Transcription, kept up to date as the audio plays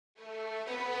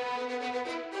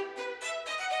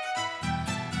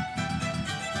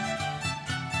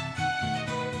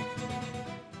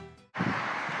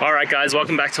Alright guys,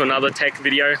 welcome back to another tech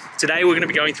video. Today we're going to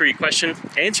be going through your question,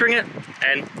 answering it,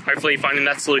 and hopefully finding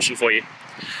that solution for you.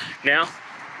 Now,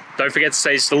 don't forget to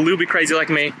stay just a little bit crazy like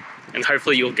me, and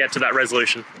hopefully you'll get to that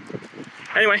resolution.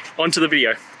 Anyway, on to the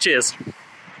video. Cheers!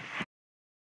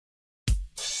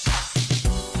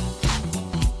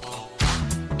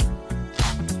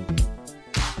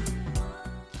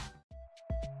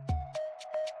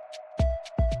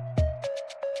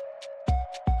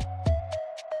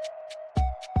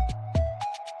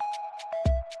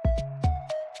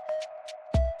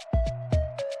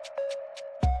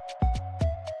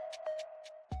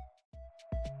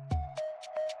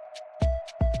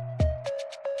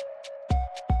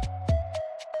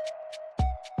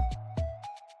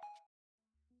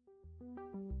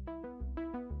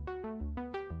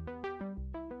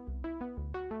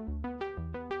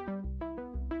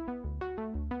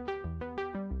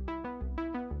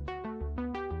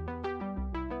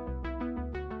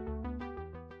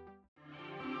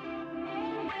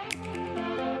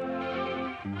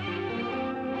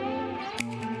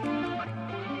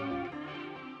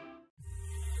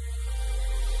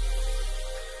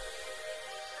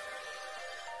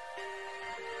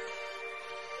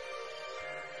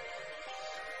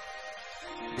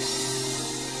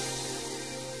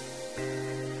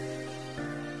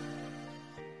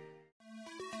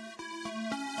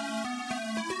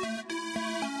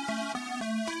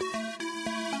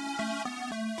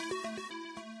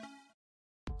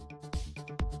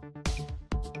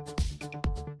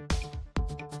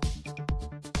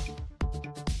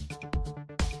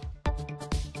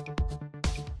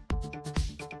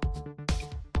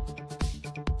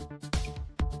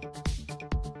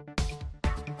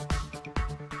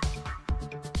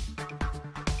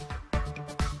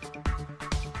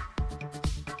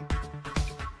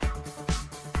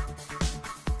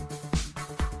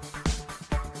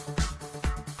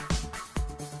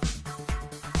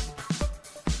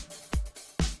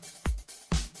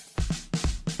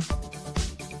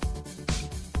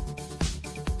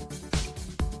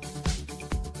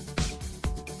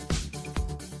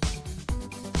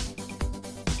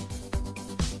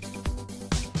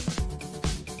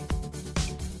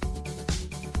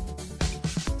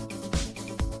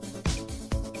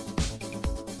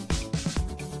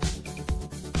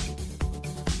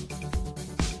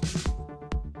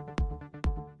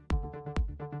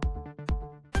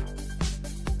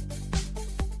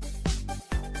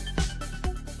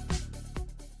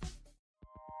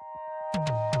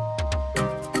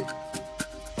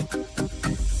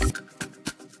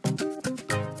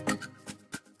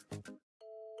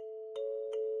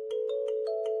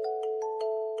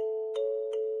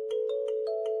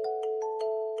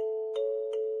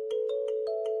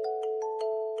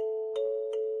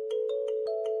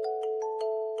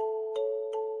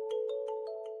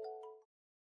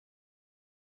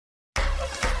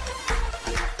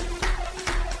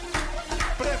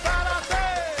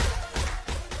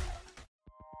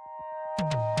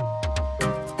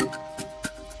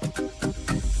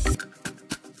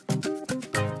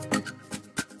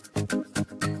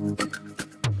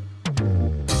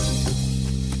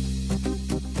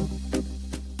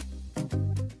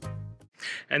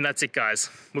 And that's it guys.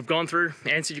 We've gone through,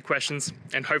 answered your questions,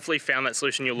 and hopefully found that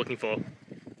solution you're looking for.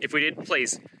 If we did,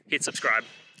 please hit subscribe.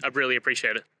 I'd really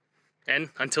appreciate it. And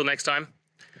until next time,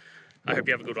 I hope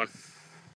you have a good one.